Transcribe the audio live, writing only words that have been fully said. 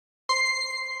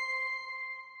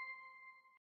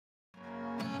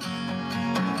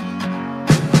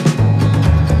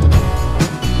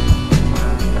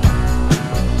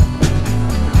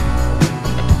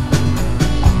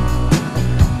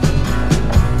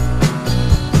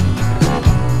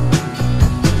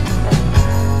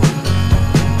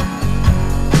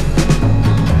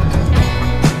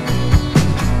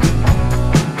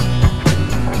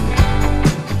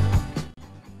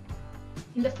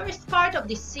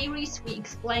series, we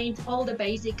explained all the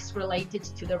basics related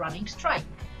to the running stride.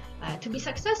 To be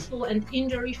successful and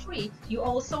injury-free, you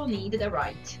also need the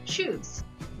right shoes.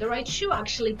 The right shoe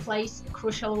actually plays a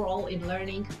crucial role in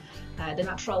learning the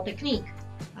natural technique.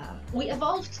 We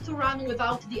evolved to run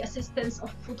without the assistance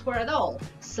of footwear at all,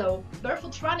 so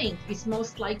barefoot running is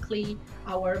most likely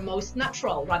our most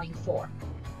natural running form.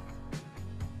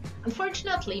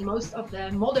 Unfortunately, most of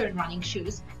the modern running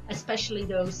shoes, especially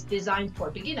those designed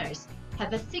for beginners,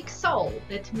 have a thick sole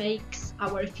that makes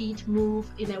our feet move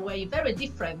in a way very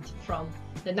different from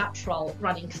the natural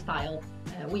running style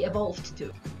we evolved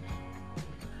to.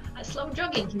 Slow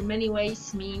jogging in many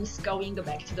ways means going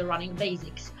back to the running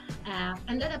basics,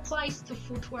 and that applies to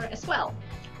footwear as well.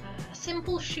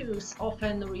 Simple shoes,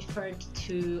 often referred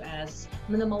to as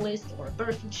minimalist or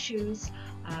barefoot shoes,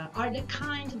 are the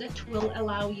kind that will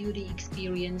allow you the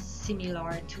experience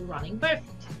similar to running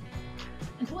barefoot.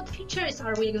 And what features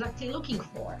are we exactly looking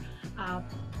for?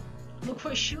 Look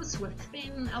for shoes with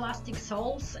thin elastic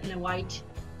soles and a wide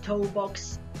toe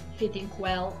box fitting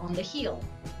well on the heel.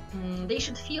 They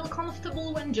should feel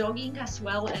comfortable when jogging as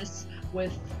well as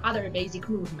with other basic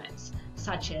movements,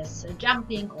 such as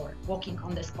jumping or walking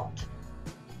on the spot.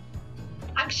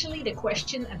 Actually, the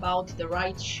question about the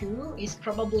right shoe is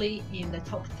probably in the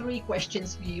top 3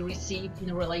 questions we received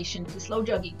in relation to slow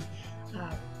jogging.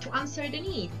 To answer the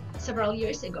need, several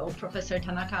years ago, Professor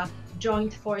Tanaka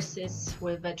joined forces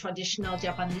with a traditional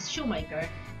Japanese shoemaker,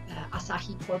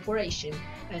 Asahi Corporation,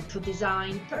 to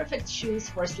design perfect shoes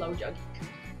for slow jogging.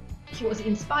 He was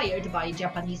inspired by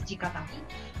Japanese jikatami,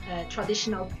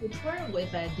 traditional footwear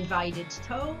with a divided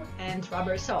toe and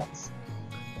rubber soles.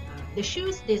 The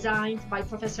shoes designed by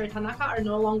Professor Tanaka are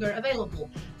no longer available,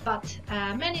 but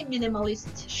many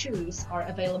minimalist shoes are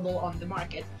available on the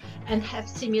market and have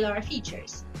similar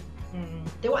features.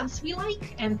 The ones we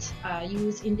like and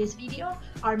use in this video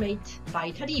are made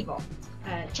by Tadivo.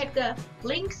 Check the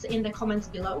links in the comments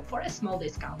below for a small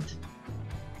discount.